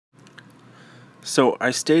So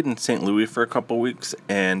I stayed in St. Louis for a couple weeks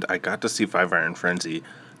and I got to see Five Iron Frenzy.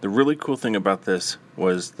 The really cool thing about this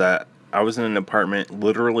was that I was in an apartment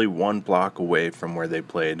literally 1 block away from where they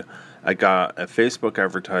played. I got a Facebook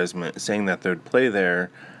advertisement saying that they'd play there,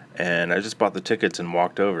 and I just bought the tickets and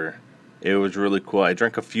walked over. It was really cool. I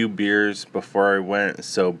drank a few beers before I went,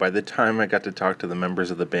 so by the time I got to talk to the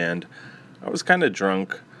members of the band, I was kind of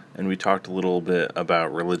drunk, and we talked a little bit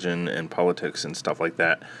about religion and politics and stuff like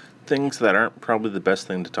that. Things that aren't probably the best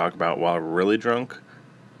thing to talk about while really drunk,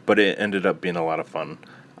 but it ended up being a lot of fun.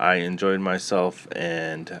 I enjoyed myself,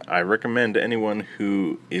 and I recommend anyone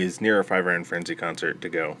who is near a Five Iron Frenzy concert to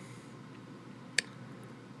go.